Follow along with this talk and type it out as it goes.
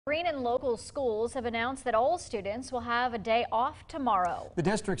Greenon local schools have announced that all students will have a day off tomorrow. The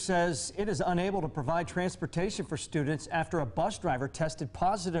district says it is unable to provide transportation for students after a bus driver tested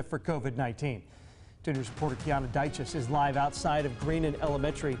positive for COVID-19. 2 News reporter Kiana Deichis is live outside of Greenon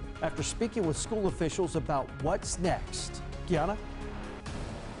Elementary after speaking with school officials about what's next. Kiana?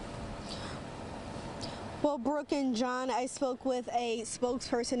 Well, Brooke and John, I spoke with a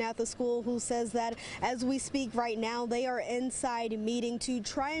spokesperson at the school who says that as we speak right now, they are inside meeting to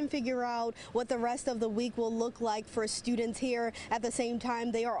try and figure out what the rest of the week will look like for students here. At the same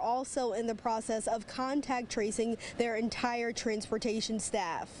time, they are also in the process of contact tracing their entire transportation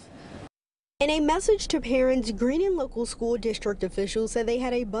staff. In a message to parents, Greenon local school district officials said they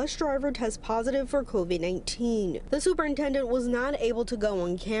had a bus driver test positive for COVID-19. The superintendent was not able to go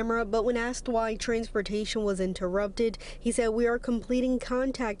on camera, but when asked why transportation was interrupted, he said, "We are completing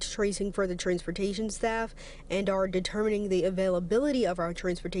contact tracing for the transportation staff and are determining the availability of our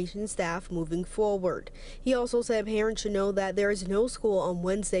transportation staff moving forward." He also said parents should know that there is no school on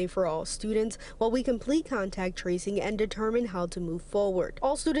Wednesday for all students while we complete contact tracing and determine how to move forward.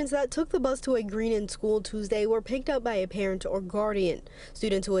 All students that took the bus to a Greenon school Tuesday were picked up by a parent or guardian.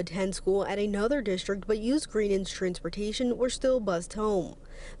 Students who attend school at another district but use Greenon's transportation were still bused home.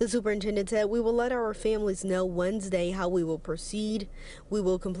 The superintendent said, "We will let our families know Wednesday how we will proceed. We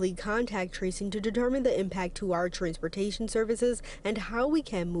will complete contact tracing to determine the impact to our transportation services and how we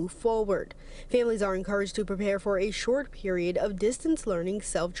can move forward. Families are encouraged to prepare for a short period of distance learning,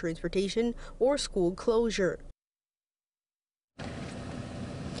 self-transportation, or school closure."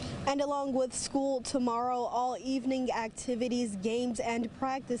 And along with school tomorrow, all evening activities, games, and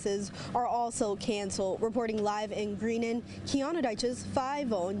practices are also canceled. Reporting live in Greenon, Kiana Deichis,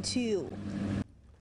 5 on 2.